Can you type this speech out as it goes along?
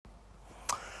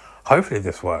hopefully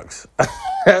this works.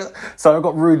 So I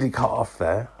got rudely cut off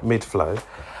there, mid-flow.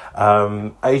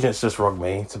 Agents just rung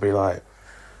me to be like,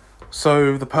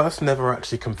 so the person never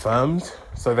actually confirmed.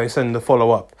 So they send the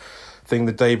follow-up thing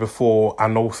the day before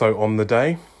and also on the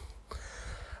day.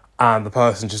 And the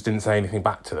person just didn't say anything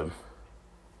back to them.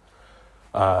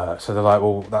 So they're like,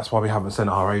 well, that's why we haven't sent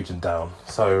our agent down.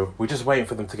 So we're just waiting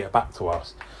for them to get back to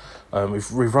us.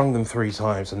 We've rung them 3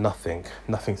 times and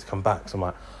nothing's come back. So I'm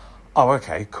like, oh,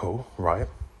 okay, cool, right.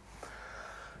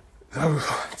 I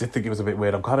did think it was a bit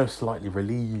weird. I'm kind of slightly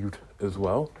relieved as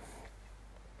well.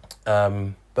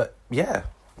 But yeah,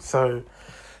 so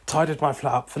tidied my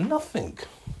flat up for nothing.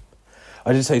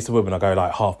 I did say to the woman, I go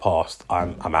like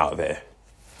 5:30, I'm out of here,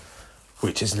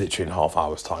 which is literally in half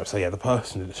hour's time. So yeah, the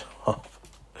person is half.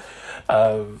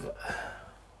 I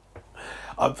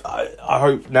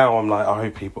hope now.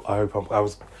 I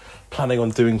was planning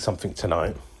on doing something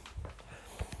tonight.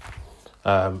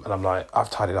 And I'm like,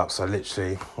 I've tidied up, so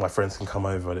literally my friends can come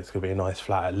over and it's going to be a nice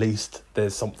flat. At least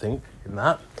there's something in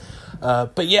that.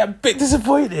 But yeah, a bit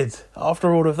disappointed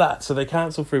after all of that. So they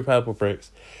cancelled through Purple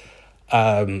Bricks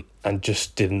and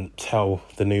just didn't tell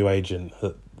the new agent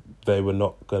that they were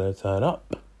not going to turn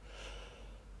up.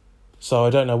 So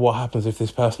I don't know what happens if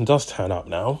this person does turn up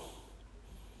now.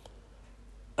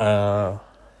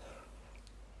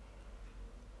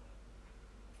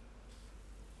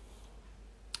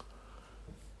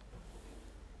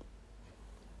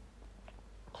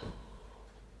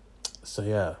 So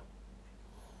yeah.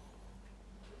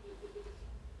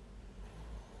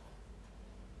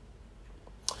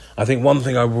 I think one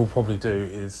thing I will probably do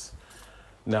is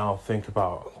now think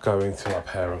about going to my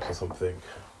parents or something.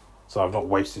 So I've not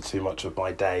wasted too much of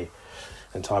my day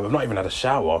and time. I've not even had a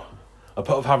shower. I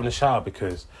put off having a shower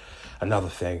because another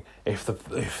thing, if the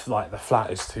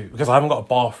flat is too, because I haven't got a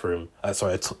bathroom. A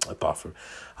bathroom.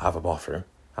 I have a bathroom.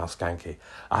 How skanky.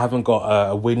 I haven't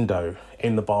got a window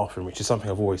in the bathroom, which is something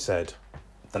I've always said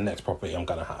the next property I'm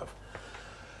going to have.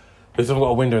 Because I've got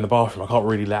a window in the bathroom, I can't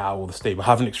really let out all the steam. I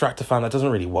have an extractor fan that doesn't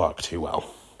really work too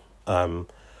well.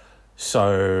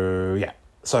 So, yeah.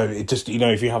 So, it just,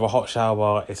 if you have a hot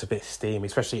shower, it's a bit steamy,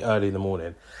 especially early in the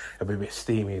morning. It'll be a bit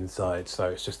steamy inside, so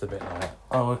it's just a bit like,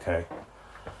 oh, okay.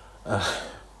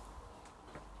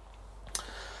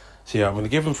 So, yeah, I'm going to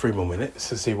give them 3 more minutes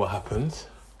to see what happens.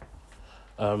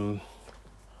 I'm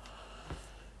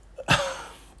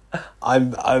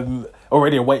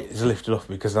already a weight is lifted off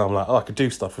me because now I'm like, I could do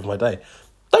stuff with my day.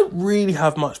 Don't really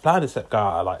have much planned except go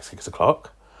out at like 6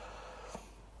 o'clock.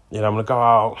 I'm going to go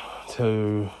out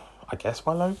to, I guess,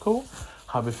 my local,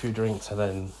 have a few drinks and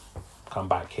then come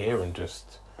back here and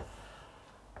just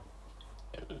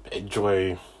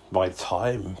enjoy my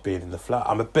time being in the flat.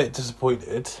 I'm a bit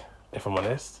disappointed, if I'm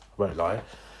honest. I won't lie.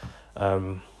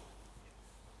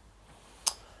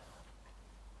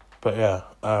 But yeah,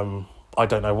 I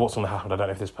don't know what's going to happen. I don't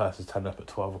know if this person's turned up at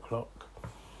 12 o'clock,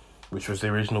 which was the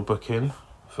original booking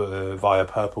via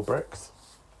Purple Bricks.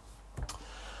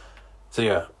 So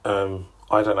yeah,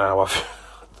 I don't know how I feel.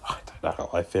 I don't know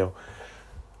how I feel.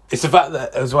 It's the fact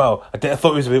that, as well, I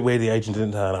thought it was a bit weird the agent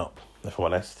didn't turn up, if I'm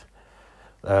honest.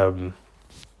 Because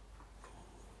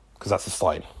that's a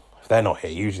sign. If they're not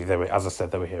here, usually they were, as I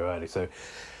said, they were here early, so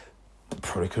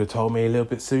probably could have told me a little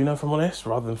bit sooner, if I'm honest,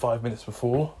 rather than 5 minutes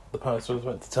before the person was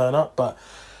meant to turn up. But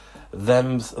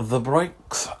them's the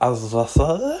breaks, as I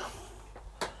say.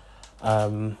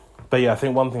 But yeah, I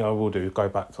think one thing I will do is go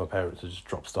back to my parents and just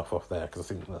drop stuff off there, because I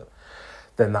think that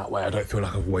then that way I don't feel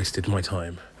like I've wasted my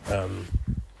time.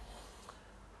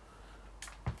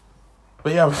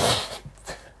 But yeah, I'm a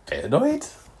bit annoyed,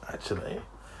 actually.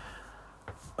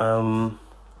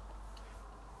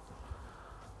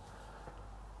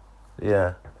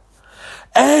 Yeah.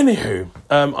 Anywho,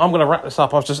 I'm going to wrap this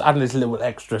up. I was just adding this little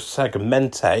extra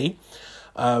segmente.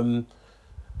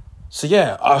 So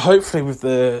yeah, hopefully with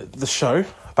the show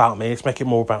about me, let's make it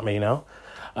more about me now.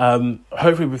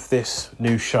 Hopefully with this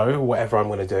new show, whatever I'm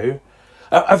going to do.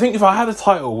 I think if I had a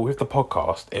title with the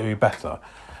podcast, it would be better.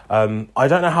 I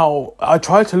don't know how. I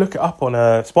tried to look it up on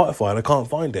Spotify and I can't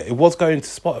find it. It was going to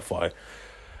Spotify.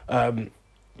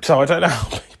 So I don't know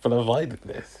how people are finding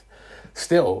this.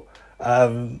 Still.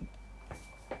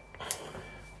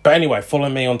 But anyway, follow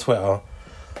me on Twitter.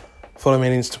 Follow me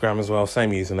on Instagram as well.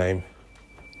 Same username.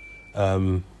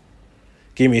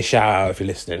 Give me a shout out if you're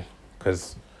listening.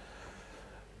 Because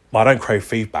I don't crave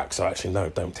feedback. So actually, no,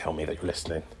 don't tell me that you're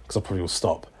listening. Because I probably will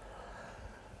stop.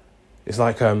 It's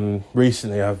like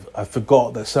recently I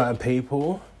forgot that certain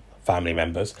people, family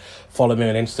members, follow me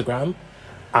on Instagram.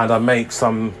 And I make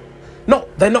some...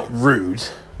 They're not rude.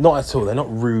 Not at all. They're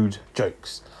not rude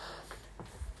jokes.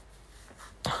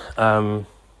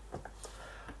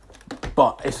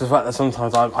 But it's the fact that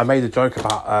sometimes I made a joke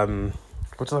about,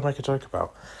 what did I make a joke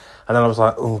about? And then I was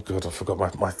like, oh God, I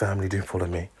forgot my family do follow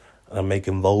me. And I'm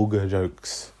making vulgar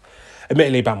jokes.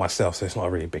 Admittedly about myself, so it's not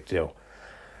a really big deal.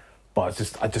 But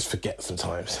I just forget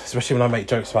sometimes. Especially when I make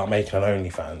jokes about making an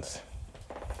OnlyFans.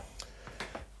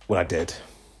 When I did.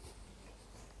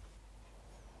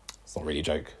 It's not really a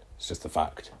joke. It's just a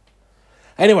fact.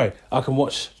 Anyway, I can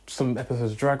watch some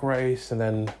episodes of Drag Race and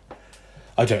then...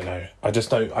 I don't know. I'm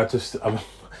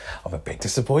a bit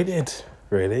disappointed,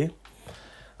 really.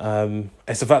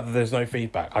 It's the fact that there's no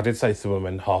feedback. I did say to the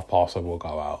woman, past I will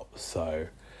go out. So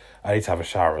I need to have a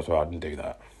shower as well. I didn't do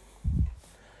that.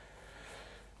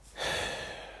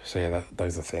 So yeah,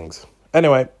 those are things.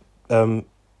 Anyway,